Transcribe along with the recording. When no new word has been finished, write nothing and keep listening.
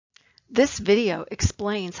This video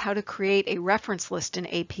explains how to create a reference list in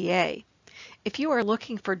APA. If you are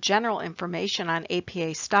looking for general information on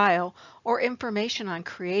APA style or information on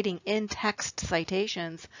creating in-text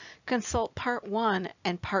citations, consult Part 1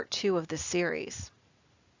 and Part 2 of this series.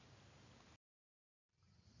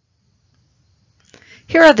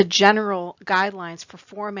 Here are the general guidelines for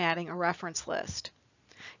formatting a reference list.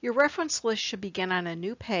 Your reference list should begin on a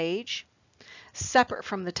new page, separate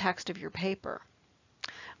from the text of your paper.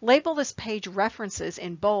 Label this page References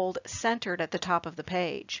in bold, centered at the top of the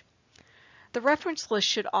page. The reference list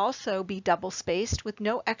should also be double-spaced with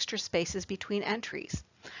no extra spaces between entries.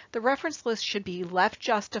 The reference list should be left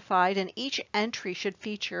justified, and each entry should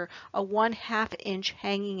feature a 1/2 inch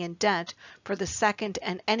hanging indent for the second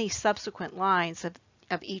and any subsequent lines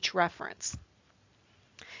of each reference.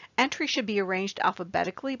 Entries should be arranged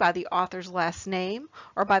alphabetically by the author's last name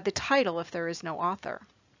or by the title if there is no author.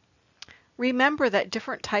 Remember that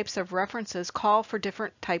different types of references call for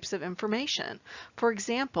different types of information. For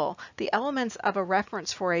example, the elements of a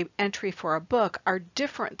reference for an entry for a book are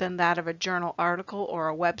different than that of a journal article or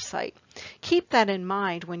a website. Keep that in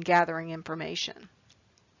mind when gathering information.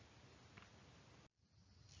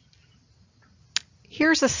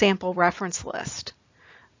 Here's a sample reference list.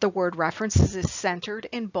 The word references is centered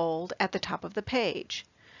in bold at the top of the page.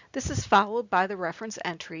 This is followed by the reference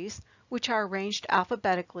entries, which are arranged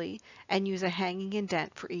alphabetically and use a hanging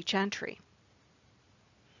indent for each entry.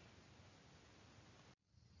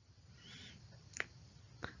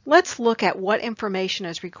 Let's look at what information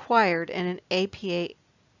is required in an APA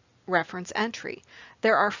reference entry.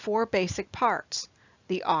 There are 4 basic parts: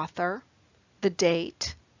 the author, the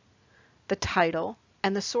date, the title,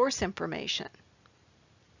 and the source information.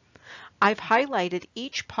 I've highlighted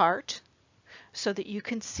each part so that you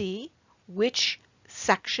can see which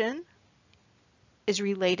section is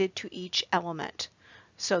related to each element.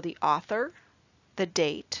 So the author, the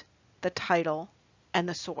date, the title, and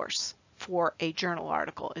the source for a journal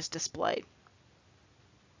article is displayed.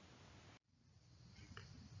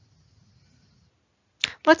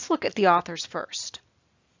 Let's look at the authors first.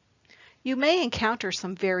 You may encounter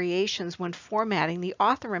some variations when formatting the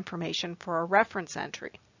author information for a reference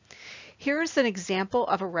entry. Here's an example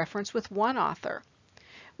of a reference with one author.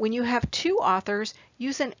 When you have 2 authors,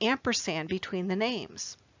 use an ampersand between the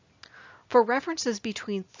names. For references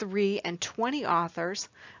between 3 and 20 authors,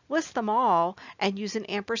 list them all and use an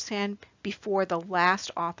ampersand before the last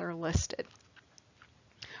author listed.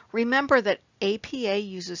 Remember that APA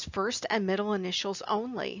uses first and middle initials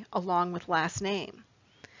only, along with last name.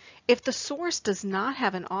 If the source does not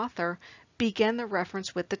have an author, begin the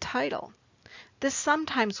reference with the title. This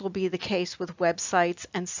sometimes will be the case with websites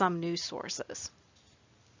and some news sources.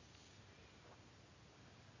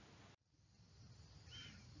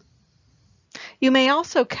 You may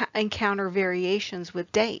also encounter variations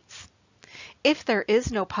with dates. If there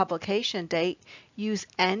is no publication date, use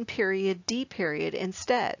N period D period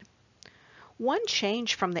instead. One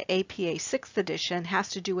change from the APA 6th edition has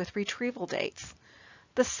to do with retrieval dates.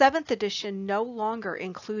 The 7th edition no longer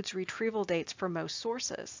includes retrieval dates for most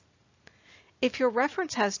sources. If your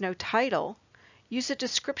reference has no title, use a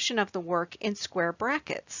description of the work in square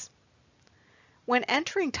brackets. When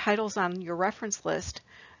entering titles on your reference list,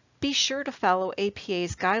 be sure to follow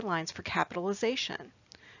APA's guidelines for capitalization.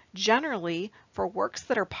 Generally, for works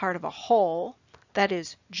that are part of a whole, that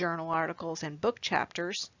is, journal articles and book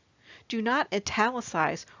chapters, do not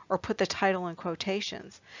italicize or put the title in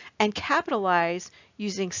quotations, and capitalize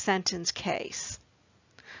using sentence case.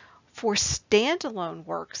 For standalone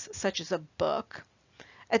works, such as a book,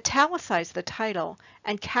 italicize the title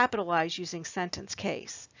and capitalize using sentence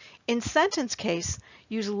case. In sentence case,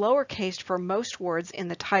 use lowercase for most words in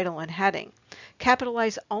the title and heading.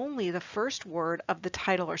 Capitalize only the first word of the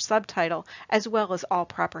title or subtitle, as well as all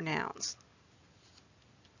proper nouns.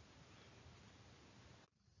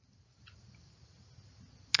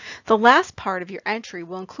 The last part of your entry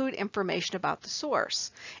will include information about the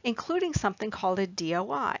source, including something called a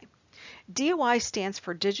DOI. DOI stands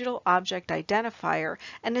for Digital Object Identifier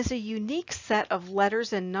and is a unique set of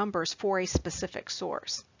letters and numbers for a specific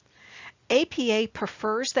source. APA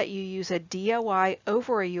prefers that you use a DOI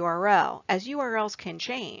over a URL, as URLs can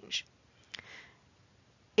change.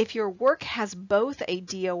 If your work has both a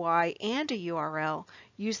DOI and a URL,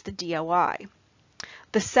 use the DOI.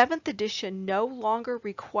 The 7th edition no longer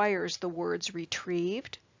requires the words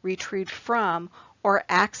retrieved, retrieved from, or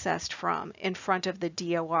accessed from in front of the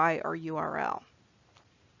DOI or URL.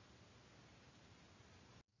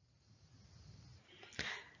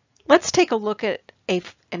 Let's take a look at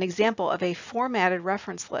an example of a formatted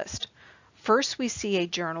reference list. First, we see a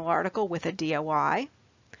journal article with a DOI.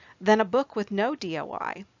 than a book with no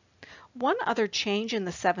DOI. One other change in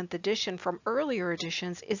the 7th edition from earlier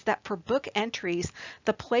editions is that for book entries,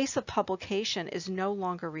 the place of publication is no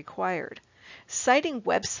longer required. Citing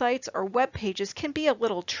websites or web pages can be a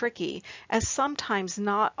little tricky, as sometimes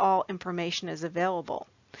not all information is available.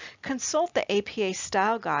 Consult the APA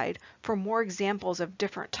Style Guide for more examples of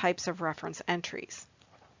different types of reference entries.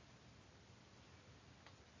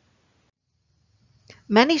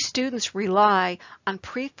 Many students rely on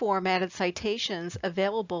pre-formatted citations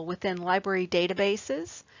available within library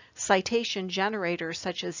databases, citation generators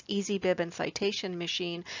such as EasyBib and Citation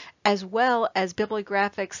Machine, as well as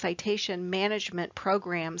bibliographic citation management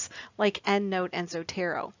programs like EndNote and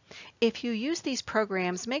Zotero. If you use these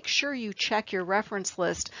programs, make sure you check your reference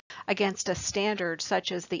list against a standard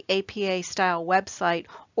such as the APA Style website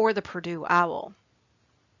or the Purdue OWL.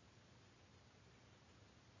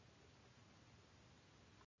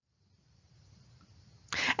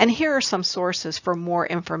 And here are some sources for more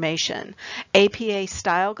information. APA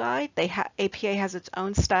Style Guide, APA has its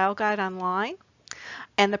own style guide online,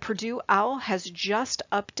 and the Purdue OWL has just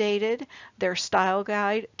updated their style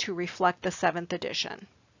guide to reflect the 7th edition.